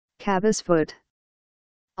Cavus foot,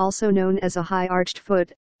 also known as a high-arched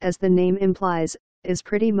foot, as the name implies, is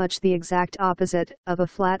pretty much the exact opposite of a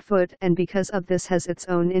flat foot, and because of this has its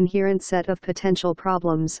own inherent set of potential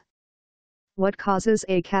problems. What causes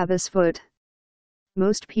a cavus foot?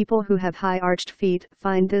 Most people who have high-arched feet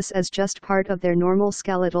find this as just part of their normal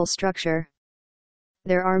skeletal structure.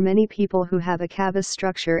 There are many people who have a cavus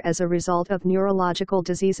structure as a result of neurological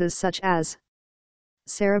diseases such as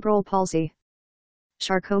cerebral palsy,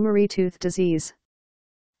 Charcot-Marie-Tooth disease,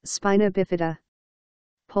 spina bifida,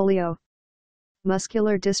 polio,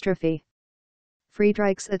 muscular dystrophy,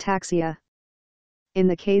 Friedreich's ataxia. In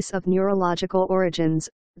the case of neurological origins,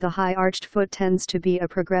 the high-arched foot tends to be a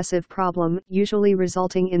progressive problem, usually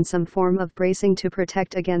resulting in some form of bracing to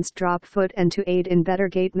protect against drop foot and to aid in better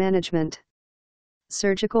gait management.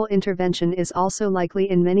 Surgical intervention is also likely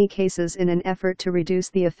in many cases in an effort to reduce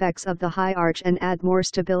the effects of the high arch and add more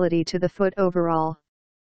stability to the foot overall.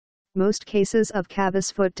 Most cases of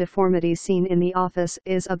cavus foot deformity seen in the office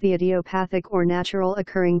is of the idiopathic or natural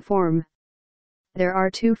occurring form. There are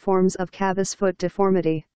two forms of cavus foot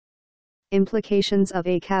deformity. Implications of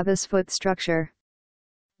a cavus foot structure.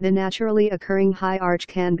 The naturally occurring high arch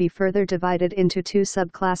can be further divided into two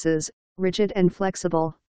subclasses, rigid and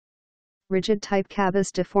flexible. Rigid type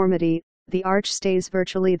cavus deformity, the arch stays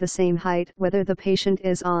virtually the same height whether the patient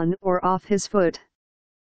is on or off his foot.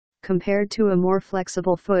 Compared to a more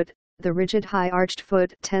flexible foot, the rigid high-arched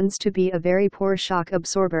foot tends to be a very poor shock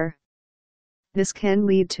absorber. This can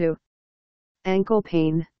lead to ankle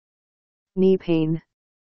pain, knee pain,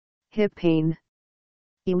 hip pain,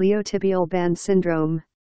 iliotibial band syndrome.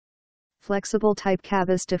 Flexible type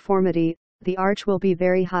cavus deformity, the arch will be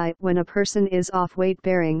very high when a person is off weight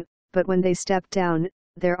bearing, but when they step down,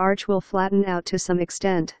 their arch will flatten out to some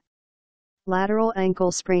extent. Lateral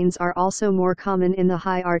ankle sprains are also more common in the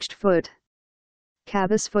high-arched foot.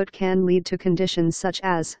 Cavus foot can lead to conditions such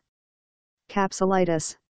as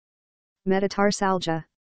capsulitis, metatarsalgia,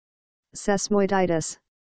 sesamoiditis,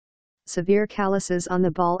 severe calluses on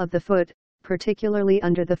the ball of the foot, particularly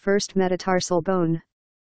under the first metatarsal bone,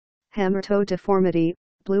 hammer toe deformity,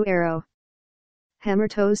 blue arrow. Hammer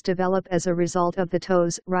toes develop as a result of the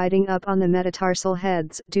toes riding up on the metatarsal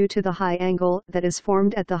heads due to the high angle that is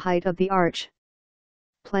formed at the height of the arch.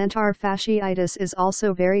 Plantar fasciitis is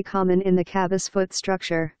also very common in the cavus foot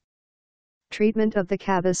structure. Treatment of the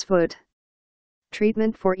cavus foot.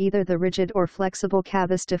 Treatment for either the rigid or flexible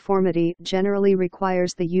cavus deformity generally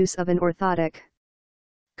requires the use of an orthotic.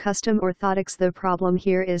 Custom orthotics. The problem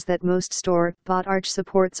here is that most store-bought arch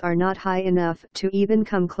supports are not high enough to even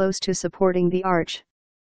come close to supporting the arch.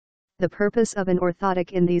 The purpose of an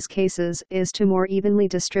orthotic in these cases is to more evenly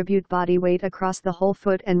distribute body weight across the whole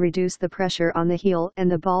foot and reduce the pressure on the heel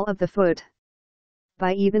and the ball of the foot.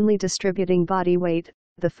 By evenly distributing body weight,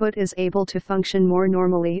 the foot is able to function more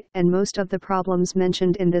normally, and most of the problems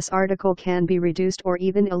mentioned in this article can be reduced or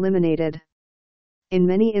even eliminated. In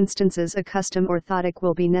many instances, a custom orthotic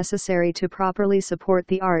will be necessary to properly support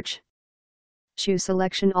the arch. Shoe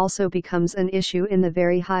selection also becomes an issue in the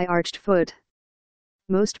very high-arched foot.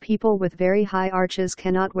 Most people with very high arches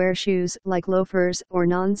cannot wear shoes like loafers or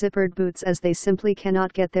non-zippered boots as they simply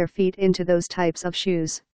cannot get their feet into those types of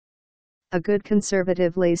shoes. A good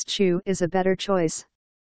conservative laced shoe is a better choice.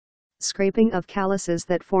 Scraping of calluses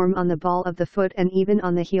that form on the ball of the foot and even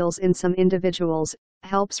on the heels in some individuals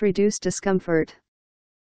helps reduce discomfort.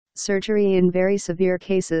 Surgery. In very severe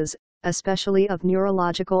cases, especially of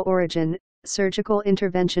neurological origin, surgical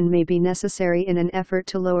intervention may be necessary in an effort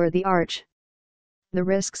to lower the arch. The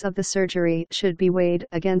risks of the surgery should be weighed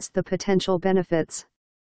against the potential benefits.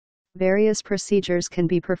 Various procedures can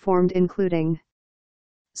be performed including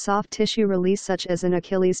soft tissue release such as an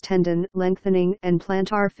Achilles tendon lengthening and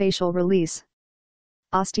plantar fascial release.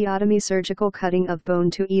 Osteotomy, surgical cutting of bone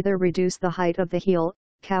to either reduce the height of the heel,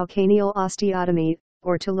 calcaneal osteotomy,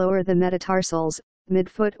 or to lower the metatarsals,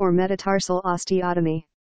 midfoot or metatarsal osteotomy.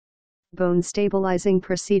 Bone stabilizing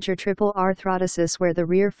procedure, triple arthrodesis, where the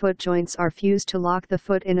rear foot joints are fused to lock the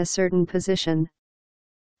foot in a certain position.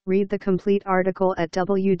 Read the complete article at